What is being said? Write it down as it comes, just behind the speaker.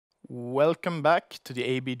Welcome back to the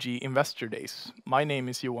ABG Investor Days. My name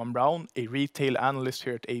is Johan Brown, a retail analyst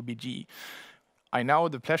here at ABG. I now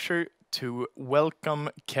have the pleasure to welcome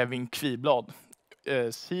Kevin Kviblad,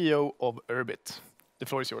 CEO of URB-IT. The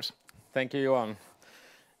floor is yours. Thank you, Johan.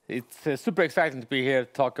 It's super exciting to be here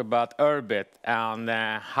to talk about URB-IT and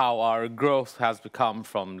how our growth has become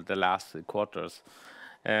from the last quarters.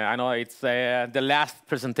 I know it's the last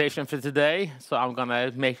presentation for today, so I'm going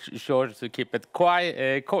to make sure to keep it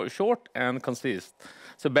quite short and concise.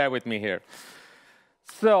 So bear with me here.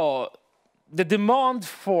 So the demand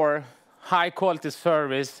for high-quality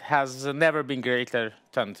service has never been greater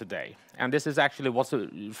than today. And this is actually what's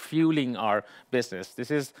fueling our business.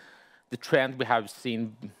 This is the trend we have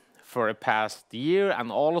seen for the past year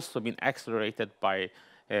and also been accelerated by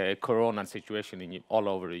Corona situation all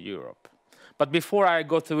over Europe. But before I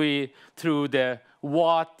go through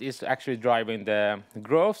what is actually driving the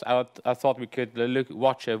growth, I thought we could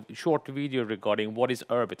watch a short video regarding what is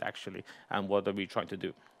URB-IT actually and what are we trying to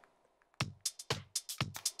do.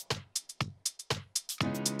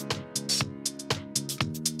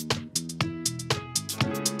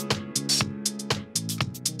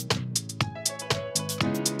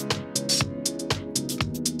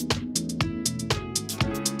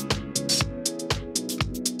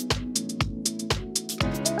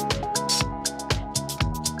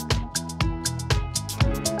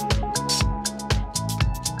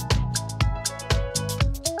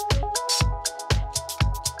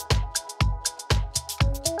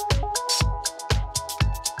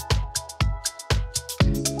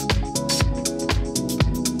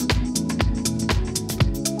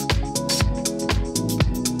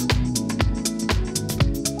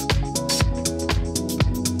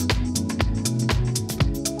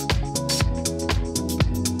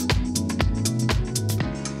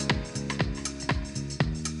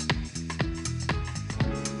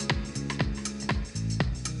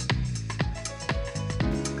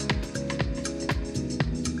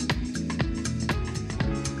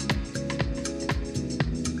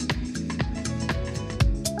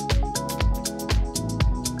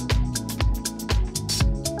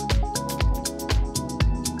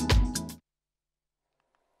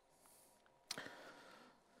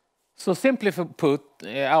 So simply put,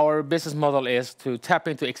 our business model is to tap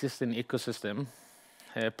into existing ecosystem,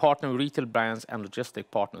 partner with retail brands and logistic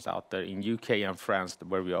partners out there in UK and France,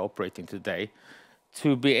 where we are operating today,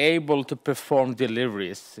 to be able to perform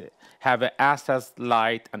deliveries, have an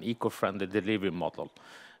asset-light and eco-friendly delivery model.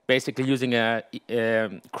 Basically using a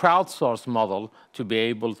crowdsourced model to be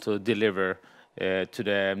able to deliver to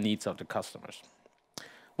the needs of the customers.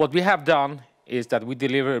 What we have done is that we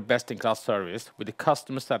deliver best-in-class service with a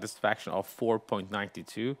customer satisfaction of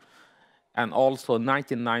 4.92 and also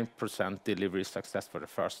 99% delivery success for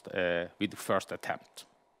with the first attempt.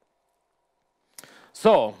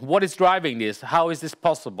 So what is driving this? How is this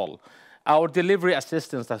possible? Our delivery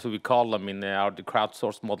assistants, as we call them in the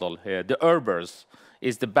crowdsourced model, the URBers,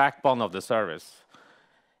 is the backbone of the service.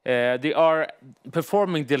 They are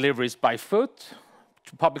performing deliveries by foot,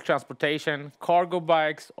 public transportation, cargo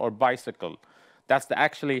bikes, or bicycle. That's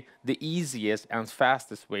actually the easiest and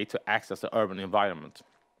fastest way to access the urban environment.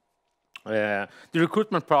 The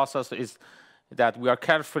recruitment process is that we are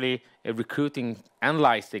carefully recruiting and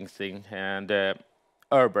licensing and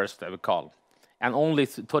URBers that we call. And only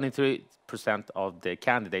 23% of the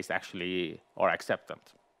candidates actually are accepted.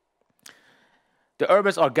 The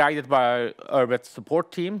URBers are guided by our URB-IT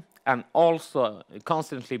support team and also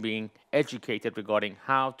constantly being educated regarding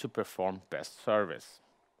how to perform best service.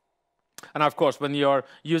 And of course, when you're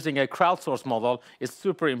using a crowdsourced model, it's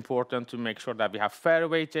super important to make sure that we have fair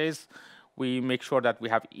wages, we make sure that we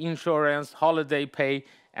have insurance, holiday pay,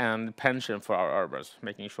 and pension for our URBers,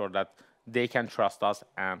 making sure that they can trust us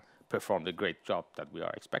and perform the great job that we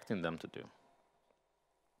are expecting them to do.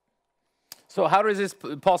 So how is this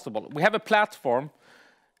possible? We have a platform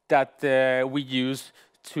that we use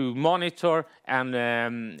to monitor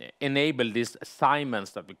and enable these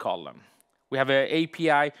assignments that we call them. We have an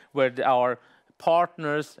API where our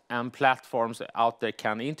partners and platforms out there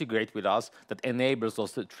can integrate with us that enables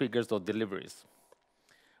us to trigger those deliveries.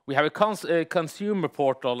 We have a consumer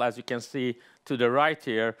portal, as you can see to the right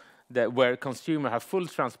here, where consumers have full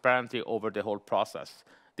transparency over the whole process.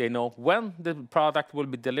 They know when the product will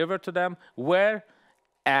be delivered to them, where,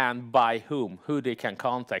 and by whom, who they can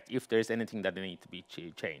contact if there is anything that they need to be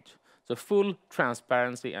changed. So full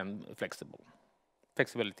transparency and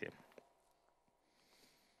flexibility.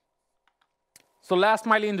 So last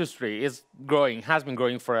mile industry is growing, has been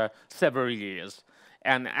growing for several years,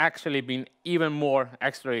 and actually been even more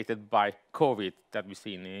accelerated by COVID that we've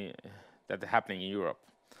seen that happening in Europe.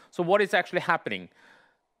 So what is actually happening?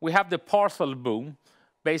 We have the parcel boom.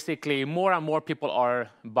 Basically, more and more people are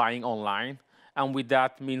buying online, and with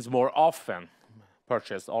that means more often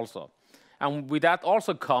purchase also. And with that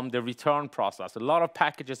also come the return process. A lot of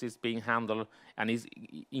packages is being handled and is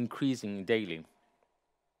increasing daily.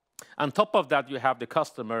 On top of that, you have the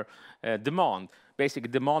customer demand, basically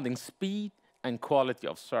demanding speed and quality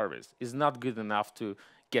of service. It's not good enough to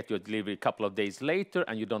get your delivery a couple of days later,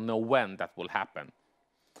 and you don't know when that will happen.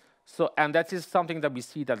 So, and that is something that we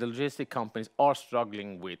see that the logistic companies are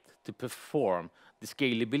struggling with to perform the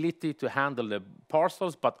scalability to handle the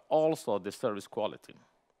parcels, but also the service quality.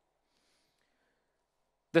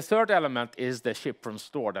 The third element is the ship from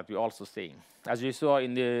store that we also see. As you saw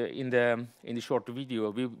in the short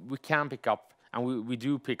video, we can pick up, and we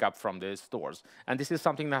do pick up from the stores. And this is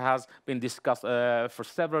something that has been discussed for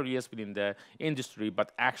several years within the industry,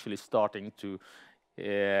 but actually starting to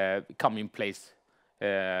come in place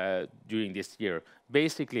during this year.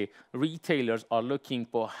 Basically, retailers are looking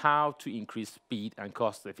for how to increase speed and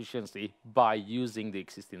cost efficiency by using the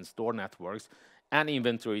existing store networks and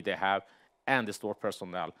inventory they have and the store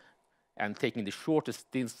personnel, and taking the shortest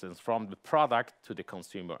distance from the product to the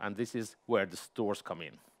consumer. And this is where the stores come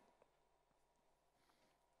in.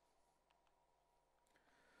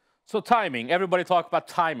 So timing, everybody talk about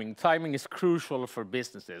timing. Timing is crucial for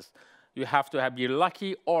businesses. You have to be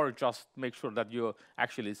lucky or just make sure that you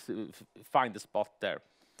actually find the spot there.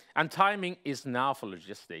 And timing is now for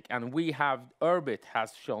logistics. And we have, URB-IT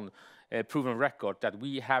has shown a proven record that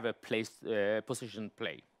we have a position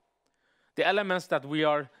play. The elements that we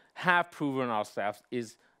have proven ourselves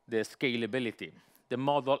is the scalability. The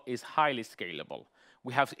model is highly scalable.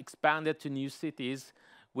 We have expanded to new cities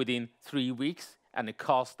within 3 weeks and a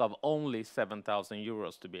cost of only 7,000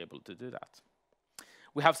 euros to be able to do that.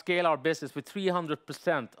 We have scaled our business with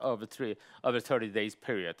 300% over 30 days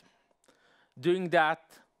period. Doing that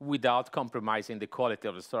without compromising the quality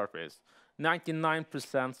of the service.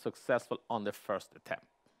 99% successful on the first attempt.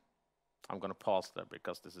 I'm going to pause there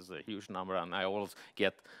because this is a huge number, and I always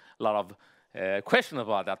get a lot of questions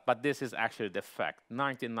about that, but this is actually the fact.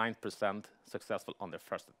 99% successful on the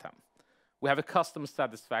first attempt. We have a customer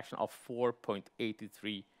satisfaction of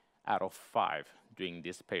 4.83 out of 5 during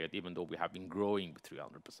this period, even though we have been growing with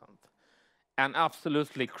 300%. And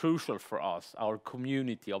absolutely crucial for us, our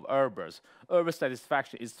community of Urbers. Urber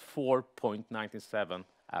satisfaction is 4.97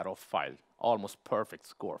 out of 5. Almost perfect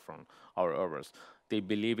score from our Urbers. They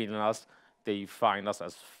believe in us. They find us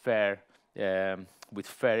as fair, with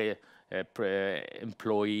fair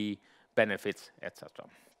employee benefits, etc.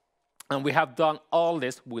 And we have done all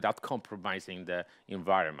this without compromising the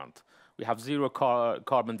environment. We have zero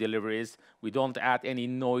carbon deliveries. We don't add any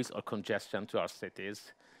noise or congestion to our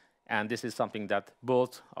cities. And this is something that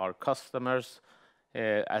both our customers,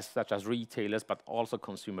 such as retailers, but also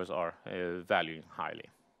consumers are valuing highly.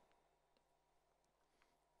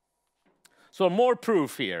 So more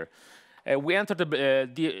proof here. We entered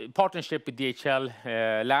the partnership with DHL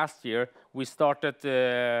last year. We started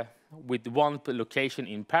with one location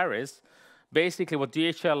in Paris. Basically, what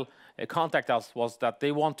DHL contacted us was that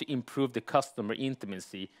they want to improve the customer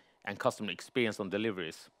intimacy and customer experience on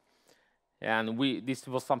deliveries. And this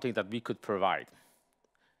was something that we could provide.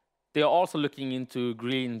 They are also looking into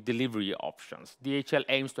green delivery options. DHL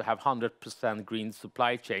aims to have 100% green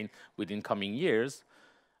supply chain within coming years.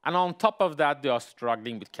 And on top of that, they are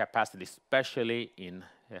struggling with capacity, especially in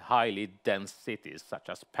highly dense cities such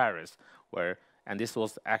as Paris, and this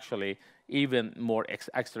was actually even more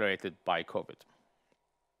accelerated by COVID.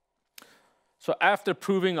 So after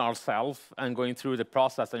proving ourselves and going through the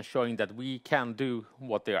process and showing that we can do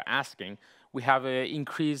what they are asking, we have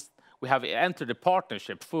entered a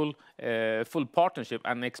partnership, full partnership,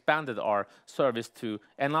 and expanded our service to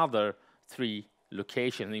another 3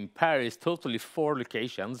 locations in Paris, totally 4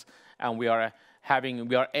 locations, and we are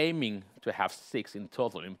aiming to have 6 in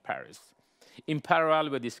total in Paris. In parallel,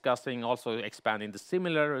 we're discussing also expanding the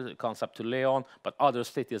similar concept to Lyon, but other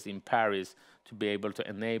cities in Paris to be able to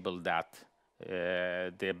enable that,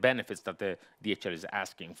 the benefits that the DHL is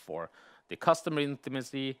asking for. The customer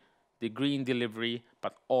intimacy, the green delivery,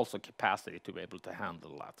 but also capacity to be able to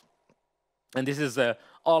handle that. And this is the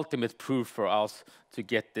ultimate proof for us to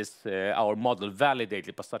get this our model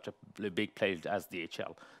validated by such a big player as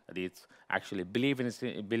DHL, that it actually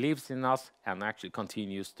believes in us and actually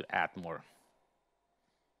continues to add more.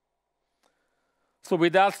 So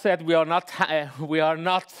with that said, we are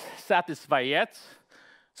not satisfied yet.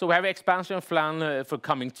 So we have an expansion plan for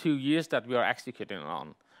coming 2 years that we are executing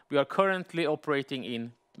on. We are currently operating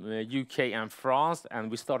in UK and France,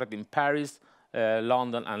 and we started in Paris,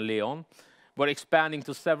 London, and Lyon. We are aiming to have 6 in total in Paris. In parallel, we're discussing also expanding the similar concept to Lyon, but other cities in Paris to be able to enable that, the benefits that the DHL is asking for. The customer intimacy, the green delivery, but also capacity to be able to handle that. And this is the ultimate proof for us to get this our model validated by such a big player as DHL, that it actually believes in us and actually continues to add more. So with that said, we are not We're expanding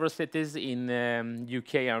to several cities in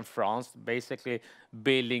UK and France, basically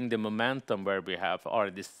building the momentum where we have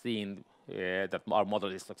already seen that our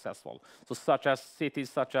model is successful. So cities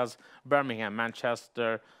such as Birmingham,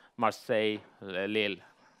 Manchester, Marseille, Lille,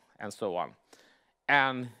 and so on.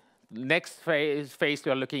 And next phase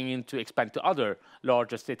we are looking into expand to other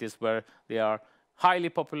larger cities where they are highly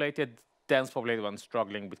populated, dense populated, and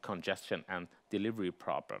struggling with congestion and delivery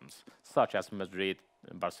problems, such as Madrid,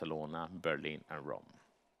 Barcelona, Berlin, and Rome.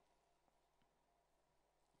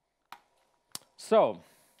 So,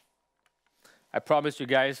 I promise you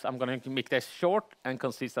guys I'm going to make this short and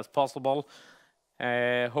concise as possible.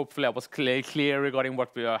 Hopefully I was clear regarding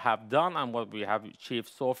what we have done and what we have achieved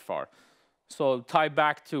so far. So tie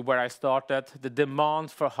back to where I started, the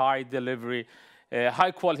demand for high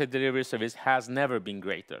quality delivery service has never been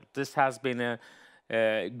greater. This has been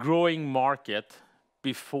a growing market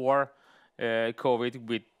before COVID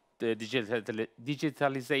with the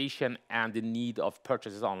digitalization and the need of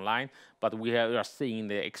purchases online, but we are seeing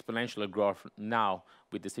the exponential growth now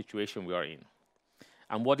with the situation we are in.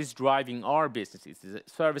 And what is driving our business is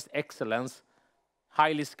service excellence,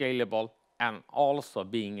 highly scalable, and also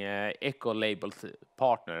being an eco-labeled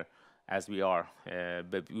partner as we are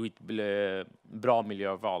with Bra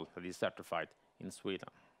Miljöval that is certified in Sweden.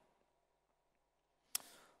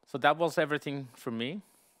 So that was everything from me.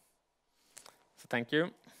 So thank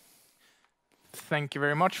you. Thank you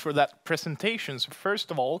very much for that presentation. So first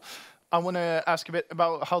of all, I want to ask a bit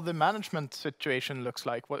about how the management situation looks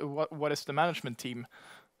like. What is the management team?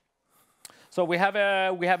 So we have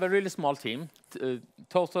a really small team,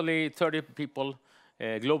 totally 30 people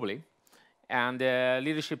globally, and the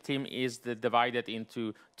leadership team is divided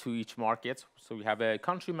into each market. So we have a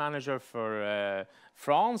country manager for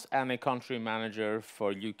France and a country manager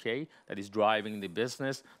for UK that is driving the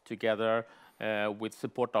business together with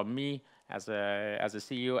support of me as a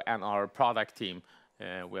CEO and our product team,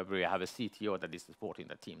 where we have a CTO that is supporting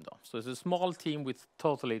the team though. So it's a small team with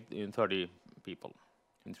totally 30 people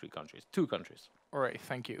in two countries. All right,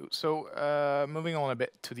 thank you. So moving on a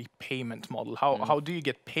bit to the payment model, how do you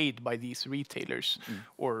get paid by these retailers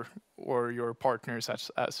or your partners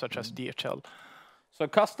such as DHL? So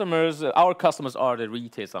our customers are the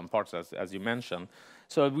retailers and partners, as you mentioned.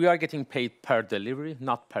 So we are getting paid per delivery,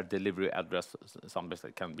 not per delivery address. Sometimes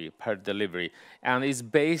it can be per delivery, and it's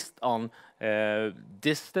based on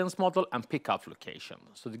distance model and pickup location.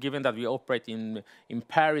 So given that we operate in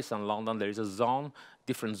Paris and London, there is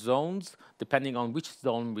different zones. Depending on which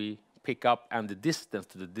zone we pick up and the distance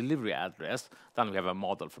to the delivery address, then we have a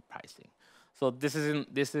model for pricing. So this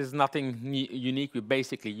is nothing unique. We're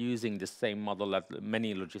basically using the same model that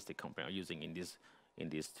many logistic companies are using in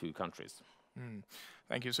these two countries.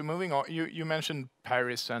 Thank you. So moving on, you mentioned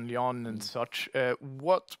Paris and Lyon and such.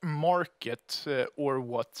 What market or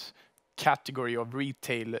what category of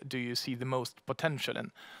retail do you see the most potential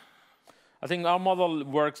in? I think our model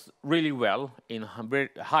works really well in very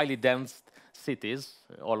highly dense cities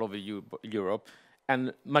all over Europe,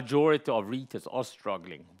 and majority of retailers are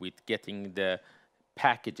struggling with getting the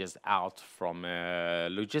packages out from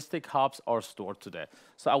logistic hubs or stored today.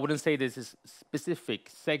 So I wouldn't say this is a specific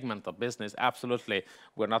segment of business. Absolutely,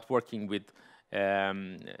 we're not working with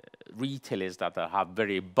retailers that have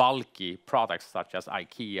very bulky products such as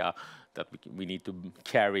IKEA, that we need to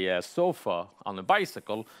carry a sofa on a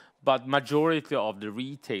bicycle, but majority of the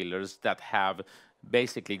retailers that have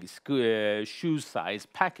basically shoe-size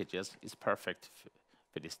packages is perfect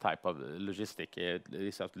for this type of logistic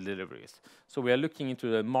deliveries. So we are looking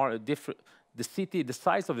into the city, the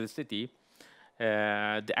size of the city,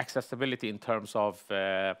 the accessibility in terms of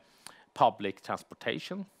public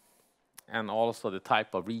transportation, and also the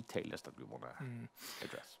type of retailers that we want to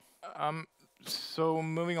address. So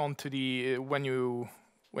moving on to the when you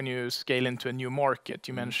scale into a new market,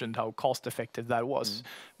 you mentioned how cost effective that was.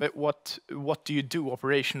 But what do you do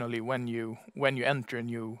operationally when you enter a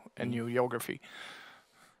new geography?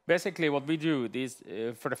 Basically, what we do is,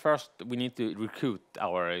 for the first, we need to recruit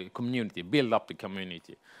our community, build up the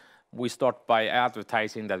community. We start by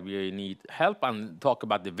advertising that we need help and talk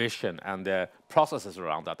about the vision and the processes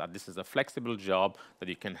around that. That this is a flexible job that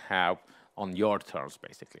you can have on your terms,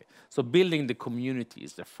 basically. So building the community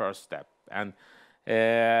is the first step, and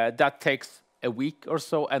that takes a week or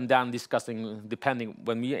so, and then discussing, depending,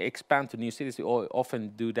 when we expand to new cities, we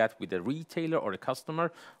often do that with a retailer or a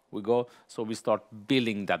customer. We start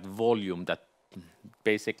building that volume, that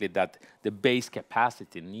basically that the base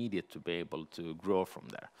capacity needed to be able to grow from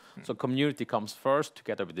there. So community comes first,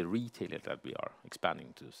 together with the retailer that we are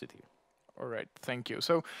expanding to the city. All right, thank you.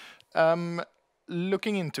 So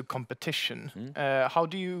looking into competition, how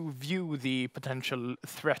do you view the potential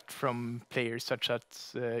threat from players such as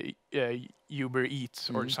URB-IT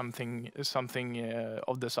or something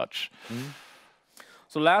of the such?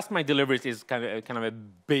 So last mile deliveries is kind of a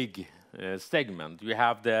big segment. You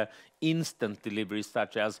have the instant deliveries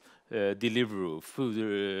such as Deliveroo,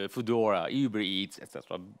 Foodora, URB-IT,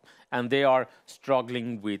 etc. And they are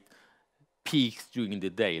struggling with peaks during the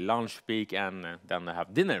day, lunch peak, and then they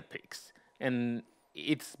have dinner peaks. And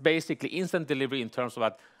it's basically instant delivery in terms of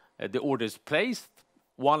that the order is placed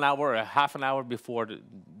 1 hour or half an hour before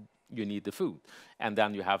you need the food. And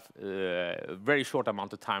then you have a very short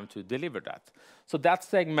amount of time to deliver that. So that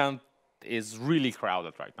segment is really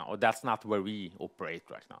crowded right now. That's not where we operate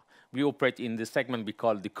right now. We operate in the segment we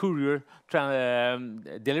call the courier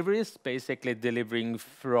deliveries, basically delivering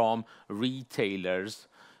from retailers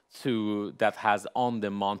to that has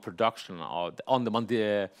on-demand production or on-demand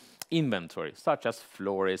inventory, such as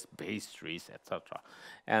florists, pastries, etc.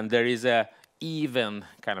 And there is a even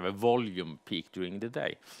kind of a volume peak during the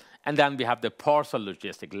day. And then we have the parcel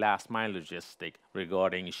logistic, last mile logistic,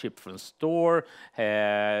 regarding ship from store,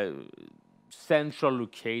 central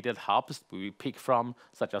located hubs we pick from,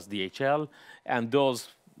 such as DHL, and those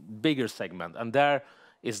bigger segments. And there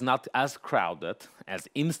is not as crowded as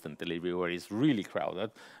instant delivery, where it's really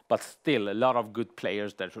crowded, but still a lot of good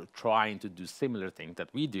players that are trying to do similar things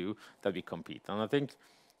that we do, that we compete. And I think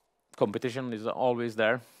competition is always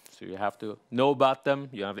there. So you have to know about them,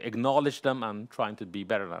 you have to acknowledge them, and trying to be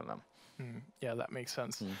better than them. Yeah, that makes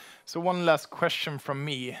sense. So one last question from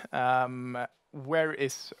me. Where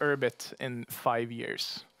is URB-IT in 5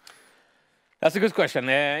 years? That's a good question.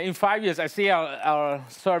 In 5 years, I see our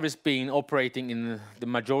service being operating in the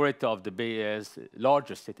majority of the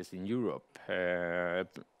largest cities in Europe.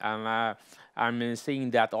 And I'm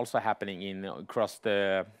seeing that also happening across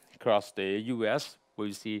the US, where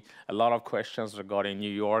you see a lot of questions regarding New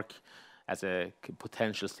York as a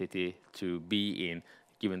potential city to be in,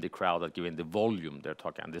 given the crowd, given the volume they're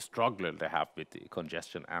talking, and the struggle they have with the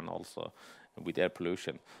congestion and also with air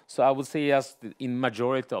pollution. So I would say as in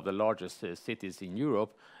majority of the largest cities in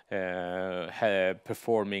Europe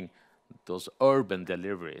performing those urban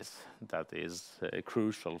deliveries, that is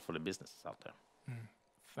crucial for the businesses out there.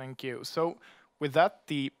 Thank you. So with that,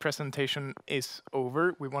 the presentation is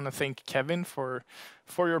over. We want to thank Kevin for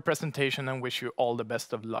your presentation and wish you all the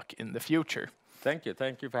best of luck in the future. Thank you.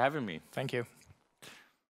 Thank you for having me. Thank you.